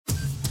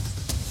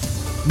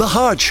The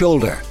Hard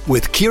Shoulder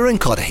with Kieran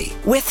Cuddihy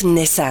with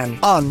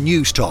Nissan on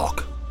News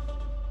Talk.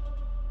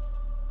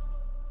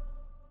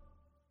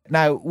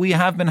 Now, we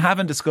have been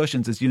having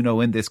discussions, as you know,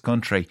 in this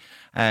country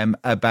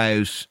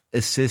about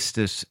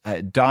assisted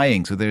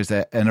dying. So there's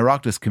an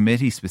Oireachtas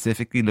committee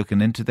specifically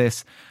looking into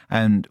this.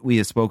 And we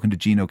have spoken to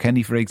Gino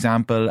Kenny, for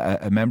example,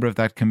 a member of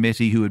that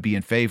committee who would be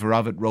in favour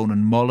of it.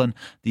 Ronan Mullen,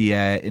 the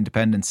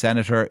independent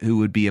senator who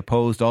would be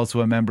opposed, also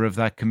a member of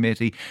that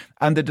committee.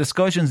 And the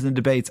discussions and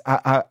debates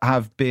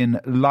have been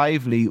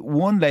lively.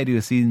 One lady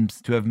who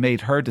seems to have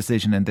made her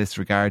decision in this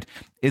regard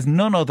is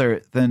none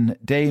other than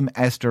Dame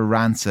Esther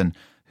Rantzen,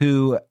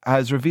 who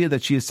has revealed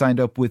that she has signed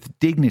up with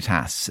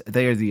Dignitas.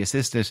 They are the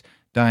assisted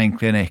dying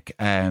clinic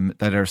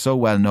that are so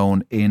well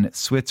known in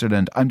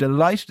Switzerland. I'm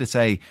delighted to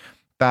say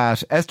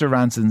that Esther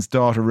Rantzen's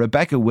daughter,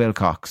 Rebecca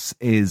Wilcox,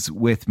 is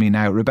with me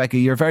now. Rebecca,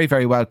 you're very,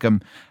 very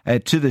welcome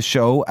to the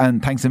show,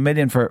 and thanks a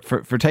million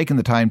for taking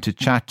the time to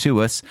chat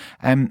to us.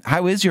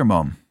 How is your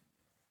mum?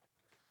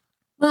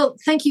 Well,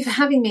 thank you for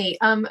having me.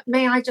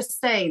 May I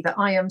just say that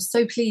I am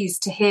so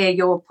pleased to hear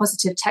your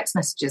positive text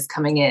messages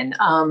coming in.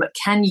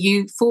 Can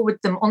you forward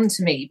them on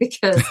to me?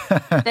 Because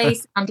they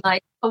sound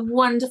like a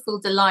wonderful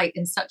delight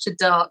in such a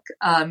dark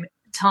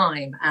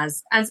time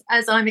as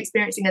I'm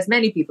experiencing, as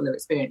many people are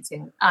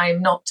experiencing.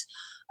 I'm not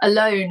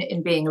alone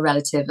in being a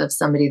relative of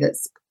somebody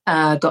that's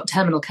got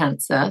terminal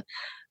cancer.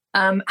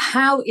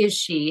 How is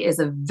she is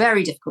a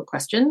very difficult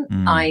question.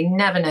 I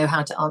never know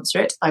how to answer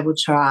it. I will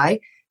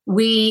try.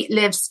 We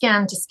live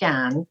scan to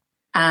scan.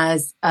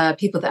 As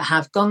people that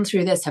have gone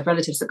through this, have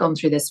relatives that have gone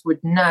through this, would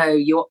know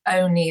you're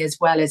only as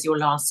well as your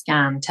last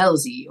scan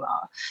tells you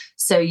are.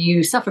 So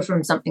you suffer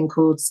from something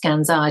called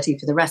scanxiety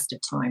for the rest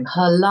of time.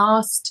 Her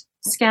last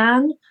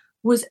scan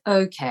was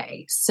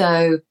okay.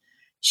 So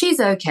she's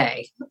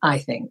okay, I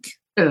think.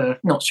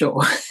 Not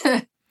sure.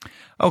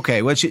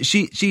 Okay, well,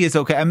 she is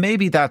okay. And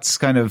maybe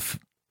that's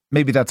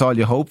all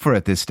you hope for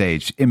at this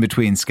stage, in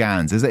between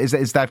scans.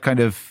 Is that kind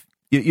of...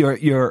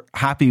 You're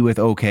happy with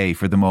okay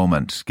for the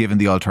moment, given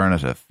the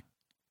alternative?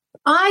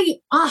 I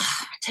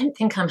don't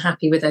think I'm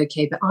happy with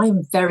okay, but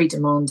I'm very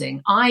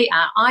demanding. I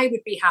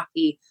would be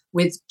happy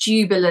with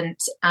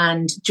jubilant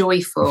and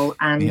joyful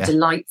and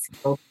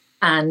delightful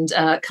and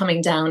coming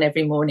down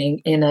every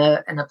morning in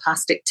a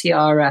plastic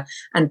tiara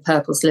and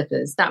purple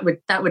slippers. That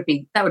would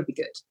be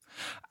good.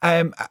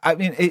 I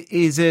mean,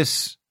 is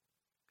it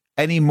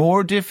any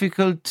more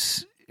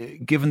difficult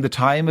given the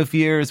time of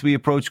year as we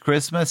approach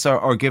Christmas,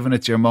 or given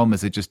it's your mum,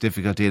 is it just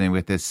difficult dealing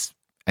with this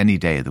any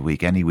day of the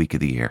week, any week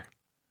of the year?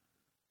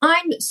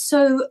 I'm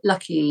so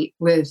lucky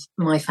with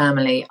my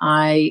family.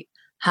 I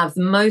have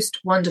the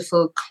most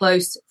wonderful,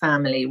 close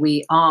family.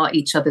 We are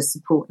each other's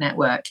support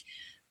network,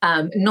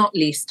 not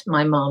least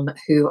my mum,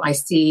 who I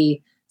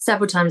see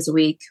several times a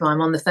week, who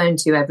I'm on the phone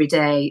to every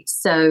day.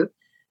 So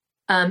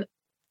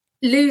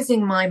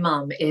losing my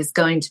mum is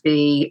going to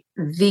be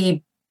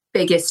the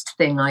biggest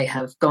thing I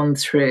have gone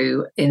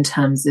through in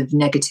terms of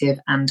negative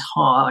and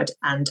hard,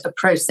 and a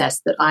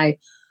process that I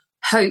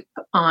hope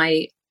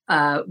I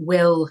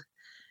will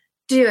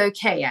do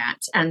okay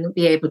at and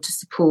be able to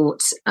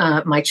support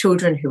my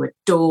children, who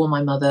adore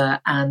my mother,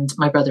 and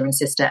my brother and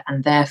sister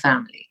and their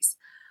families.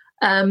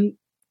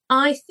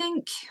 I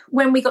think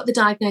when we got the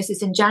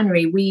diagnosis in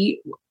January,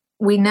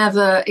 we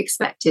never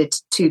expected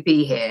to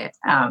be here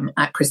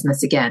at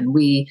Christmas again.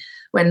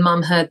 When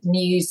Mum heard the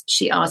news,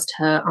 she asked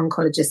her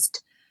oncologist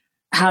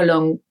how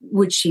long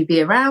would she be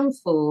around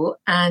for?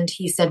 And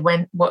he said,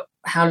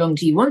 how long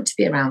do you want to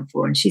be around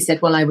for? And she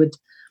said, well, I would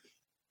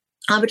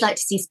like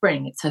to see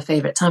spring. It's her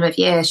favourite time of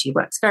year. She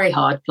works very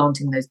hard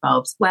planting those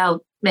bulbs.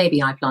 Well,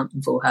 maybe I plant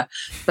them for her,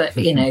 but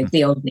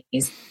the old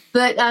knees.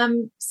 But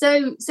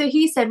so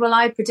he said, well,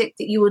 I predict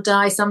that you will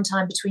die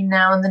sometime between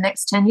now and the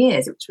next 10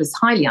 years, which was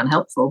highly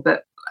unhelpful,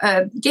 but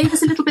gave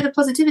us a little bit of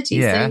positivity.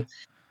 Yeah. So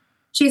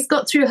she's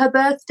got through her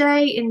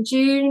birthday in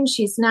June.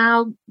 She's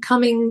now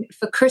coming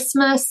for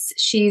Christmas.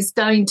 She's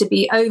going to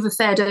be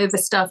overfed,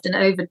 overstuffed,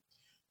 and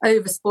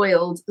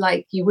overspoiled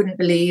like you wouldn't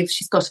believe.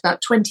 She's got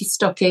about 20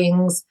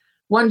 stockings,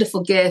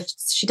 wonderful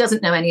gifts. She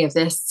doesn't know any of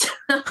this.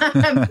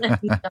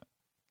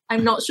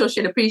 I'm not sure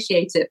she'll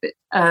appreciate it,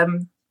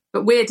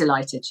 but we're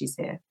delighted she's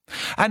here.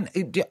 And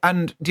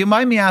do you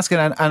mind me asking,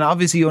 and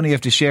obviously you only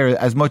have to share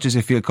as much as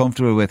you feel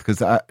comfortable with,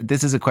 because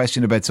this is a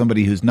question about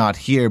somebody who's not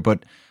here,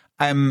 but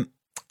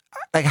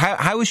like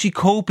how is she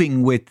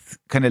coping with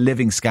kind of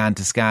living scan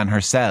to scan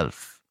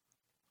herself?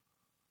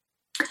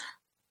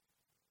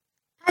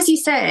 As you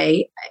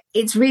say,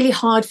 it's really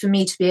hard for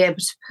me to be able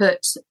to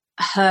put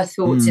her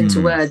thoughts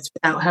into words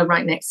without her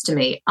right next to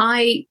me.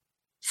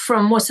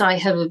 From what I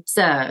have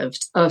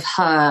observed of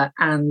her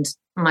and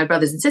my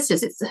brothers and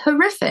sisters, it's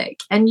horrific.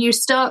 And you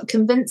start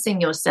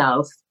convincing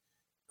yourself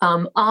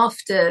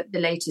after the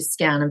latest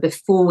scan and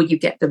before you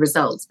get the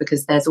results,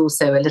 because there's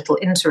also a little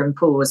interim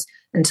pause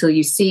until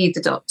you see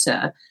the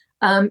doctor,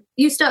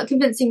 you start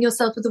convincing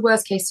yourself of the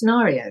worst case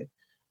scenario.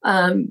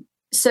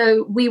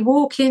 So we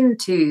walk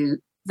into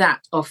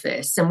that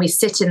office and we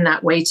sit in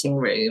that waiting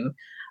room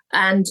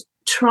and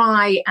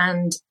try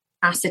and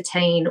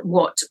ascertain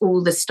what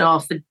all the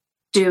staff are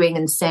doing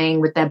and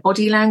saying with their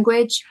body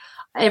language.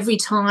 Every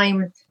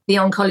time the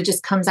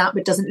oncologist comes out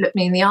but doesn't look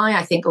me in the eye,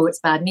 I think, oh, it's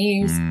bad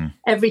news.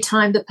 Every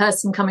time the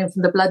person coming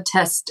from the blood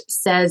test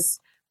says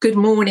good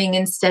morning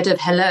instead of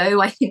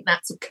hello, I think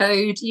that's a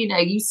code. You know,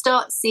 you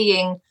start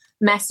seeing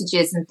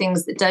messages and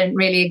things that don't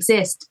really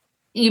exist.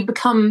 You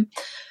become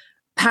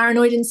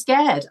paranoid and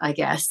scared, I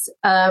guess.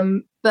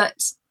 But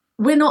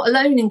we're not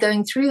alone in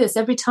going through this.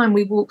 Every time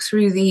we walk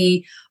through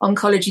the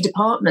oncology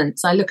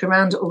departments, I look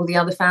around at all the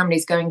other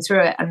families going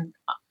through it, and,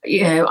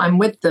 you know, I'm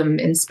with them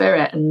in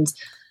spirit and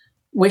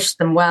wish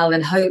them well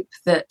and hope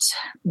that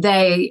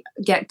they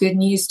get good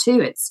news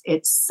too.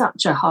 It's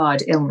such a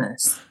hard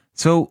illness.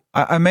 So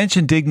I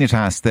mentioned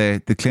Dignitas,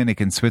 the clinic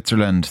in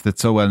Switzerland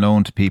that's so well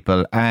known to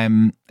people.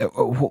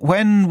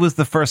 When was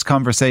the first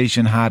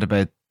conversation had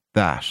about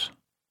that?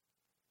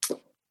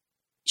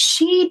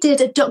 She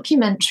did a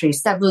documentary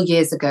several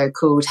years ago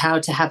called How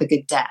to Have a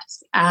Good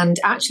Death. And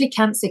actually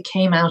cancer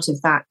came out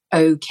of that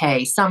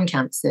okay. Some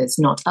cancers,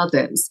 not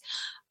others.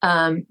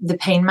 The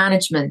pain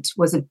management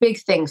was a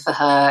big thing for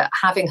her,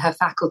 having her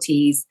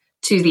faculties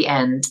to the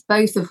end,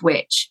 both of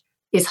which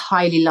is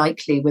highly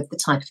likely with the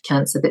type of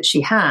cancer that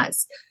she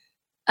has.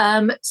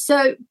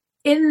 So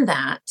in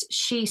that,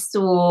 she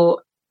saw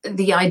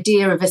the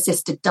idea of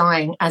assisted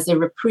dying as a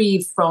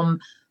reprieve from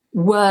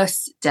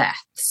worse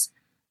deaths,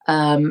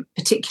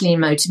 particularly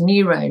motor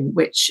neurone,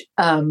 which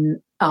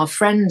our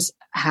friend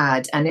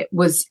had, and it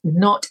was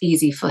not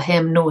easy for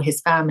him nor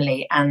his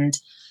family. And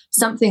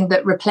something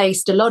that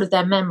replaced a lot of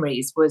their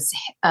memories was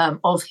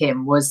of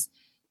him was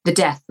the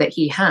death that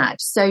he had.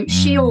 So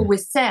she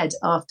always said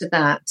after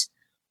that,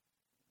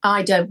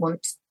 I don't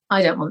want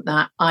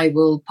that. I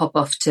will pop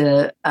off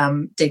to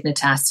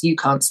Dignitas. You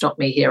can't stop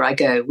me. Here I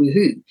go.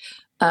 Woohoo.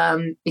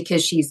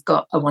 Because she's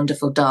got a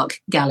wonderful dark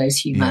gallows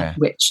humour,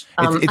 which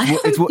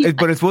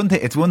it's one thing.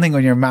 It's one thing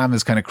when your mum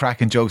is kind of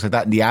cracking jokes like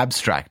that in the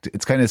abstract.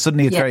 It's kind of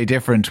suddenly it's very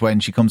different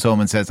when she comes home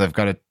and says, "I've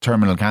got a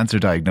terminal cancer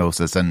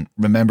diagnosis," and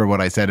remember what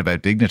I said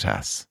about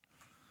Dignitas.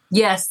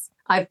 Yes,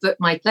 I've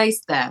booked my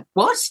place there.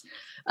 What?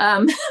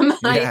 I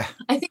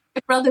think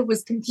my brother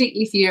was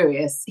completely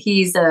furious.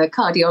 He's a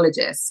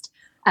cardiologist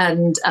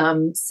and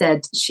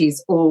said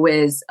she's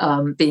always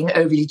being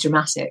overly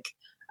dramatic.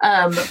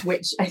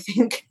 Which I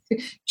think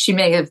she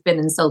may have been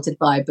insulted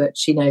by, but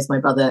she knows my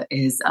brother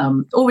is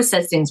always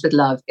says things with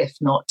love, if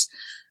not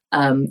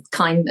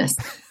kindness.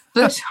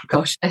 But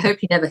gosh, I hope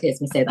he never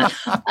hears me say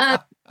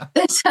that.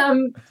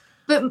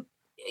 But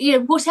you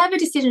know, whatever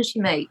decision she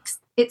makes,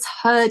 it's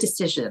her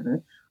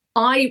decision.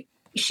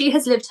 She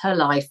has lived her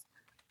life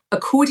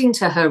according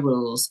to her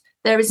rules.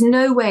 There is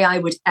no way I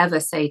would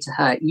ever say to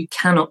her, "You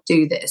cannot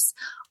do this."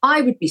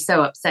 I would be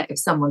so upset if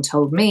someone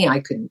told me I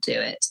couldn't do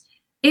it.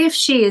 If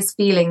she is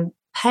feeling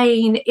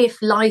pain,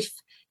 if life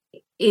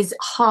is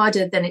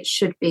harder than it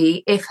should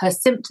be, if her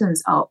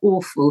symptoms are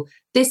awful,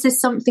 this is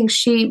something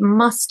she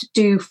must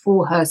do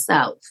for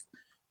herself.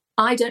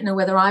 I don't know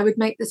whether I would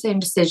make the same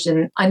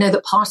decision. I know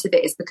that part of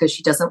it is because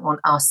she doesn't want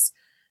us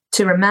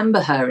to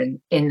remember her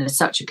in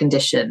such a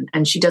condition,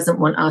 and she doesn't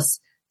want us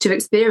to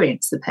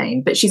experience the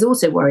pain. But she's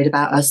also worried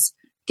about us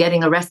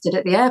getting arrested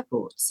at the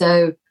airport.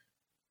 So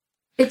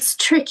it's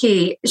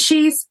tricky.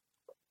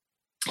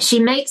 She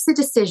makes a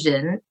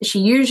decision, she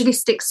usually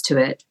sticks to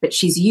it, but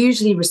she's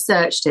usually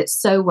researched it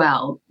so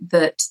well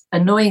that,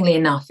 annoyingly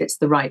enough, it's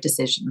the right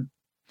decision.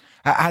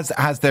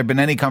 Has there been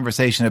any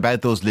conversation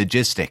about those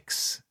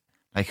logistics,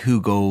 like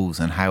who goes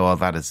and how all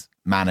that is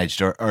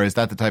managed, or is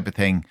that the type of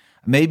thing,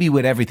 maybe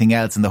with everything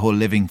else and the whole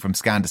living from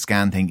scan to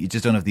scan thing, you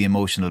just don't have the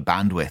emotional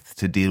bandwidth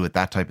to deal with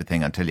that type of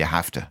thing until you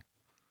have to?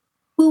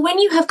 Well, when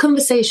you have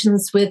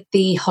conversations with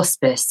the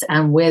hospice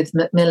and with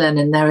Macmillan,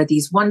 and there are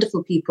these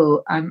wonderful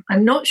people, I'm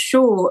not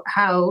sure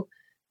how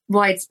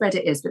widespread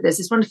it is, but there's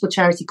this wonderful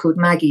charity called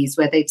Maggie's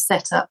where they've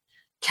set up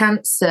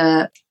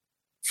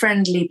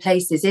cancer-friendly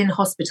places in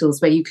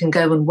hospitals where you can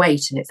go and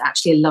wait, and it's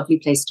actually a lovely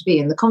place to be.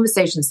 And the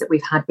conversations that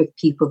we've had with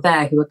people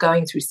there who are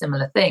going through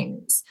similar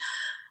things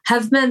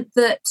have meant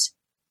that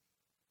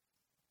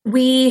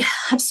we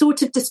have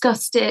sort of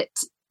discussed it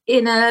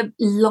in a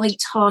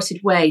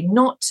light-hearted way,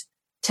 not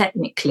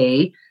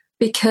technically,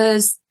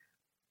 because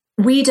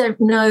we don't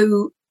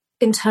know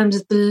in terms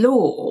of the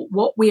law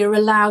what we are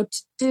allowed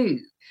to do.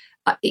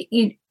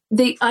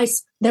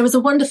 There was a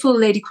wonderful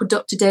lady called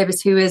Dr.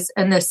 Davis who is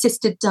an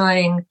assisted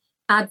dying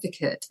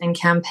advocate and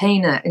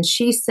campaigner, and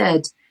she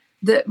said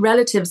that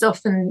relatives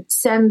often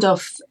send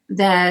off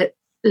their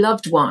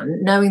loved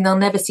one knowing they'll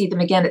never see them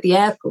again at the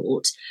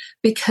airport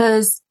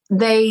because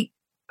they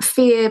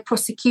fear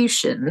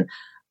prosecution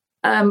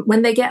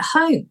when they get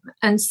home.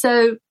 And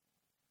so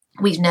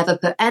we've never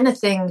put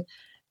anything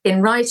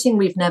in writing.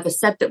 We've never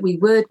said that we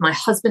would. My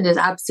husband is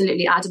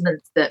absolutely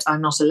adamant that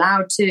I'm not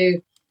allowed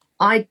to.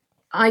 I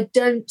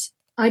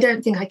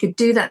don't think I could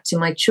do that to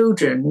my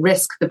children,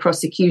 risk the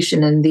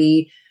prosecution and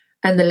the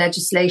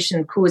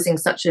legislation causing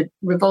such a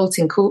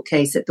revolting court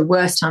case at the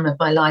worst time of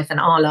my life and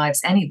our lives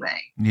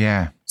anyway.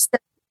 Yeah. So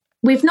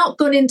we've not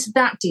gone into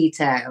that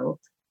detail,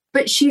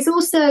 but she's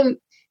also,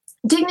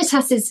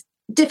 Dignitas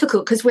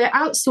difficult because we're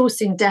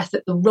outsourcing death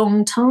at the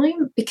wrong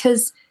time,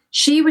 because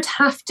she would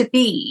have to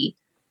be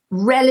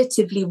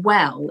relatively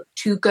well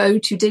to go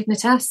to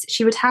Dignitas.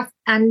 She would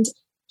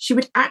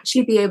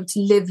actually be able to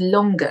live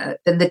longer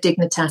than the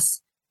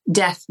Dignitas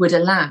death would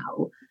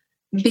allow.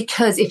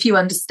 Because if you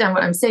understand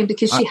what I'm saying,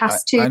 because she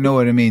has to. I know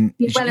what I mean.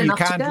 Well enough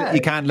to go.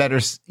 You can't let her.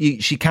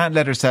 She can't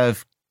let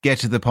herself get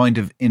to the point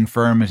of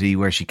infirmity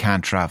where she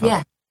can't travel.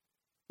 Yeah.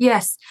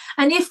 Yes,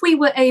 and if we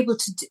were able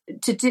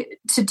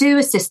to do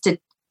assisted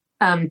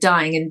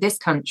dying in this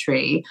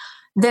country,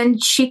 then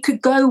she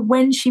could go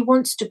when she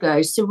wants to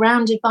go,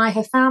 surrounded by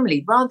her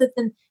family, rather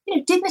than,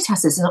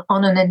 Dignitas is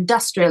on an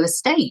industrial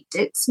estate.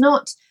 It's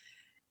not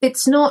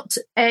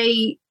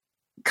a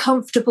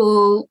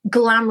comfortable,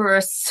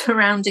 glamorous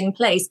surrounding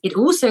place. It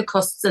also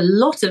costs a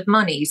lot of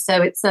money,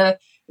 so it's a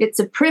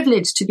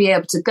privilege to be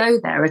able to go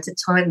there at a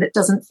time that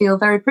doesn't feel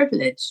very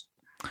privileged.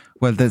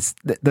 Well, there's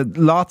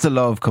lots of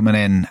love coming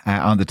in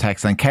on the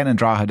text line. Ken and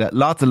Drogheda,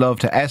 lots of love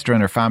to Esther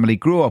and her family.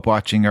 Grew up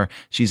watching her.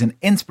 She's an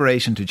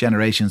inspiration to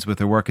generations with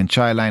her work in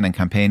Childline and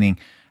campaigning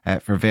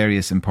for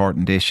various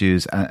important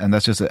issues. And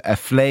that's just a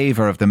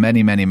flavour of the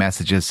many, many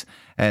messages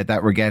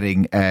that we're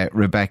getting,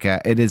 Rebecca.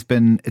 It's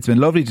been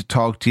lovely to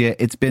talk to you.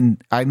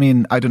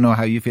 I don't know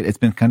how you feel. It's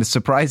been kind of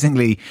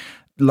surprisingly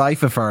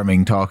life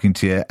affirming talking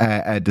to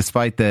you,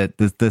 despite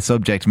the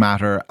subject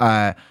matter.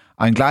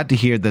 I'm glad to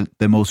hear that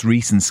the most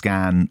recent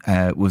scan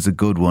was a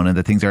good one and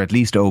that things are at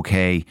least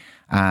okay.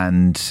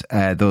 And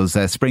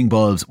those spring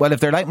bulbs, well,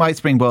 if they're like my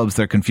spring bulbs,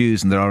 they're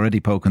confused and they're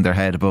already poking their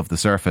head above the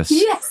surface.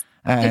 Yes.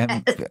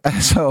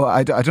 So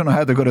I don't know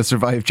how they're going to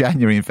survive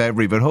January and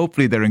February, but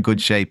hopefully they're in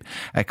good shape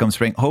come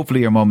spring.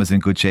 Hopefully your mum is in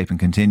good shape and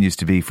continues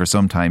to be for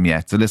some time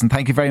yet. So listen,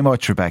 thank you very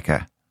much,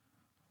 Rebecca.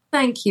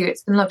 Thank you.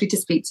 It's been lovely to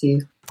speak to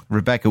you.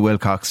 Rebecca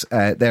Wilcox,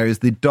 there is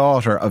the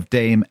daughter of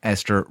Dame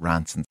Esther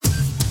Rantzen.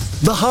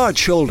 The Hard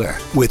Shoulder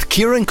with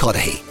Kieran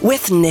Cuddihy.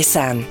 With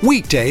Nissan.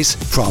 Weekdays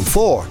from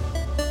 4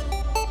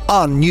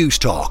 on News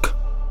Talk.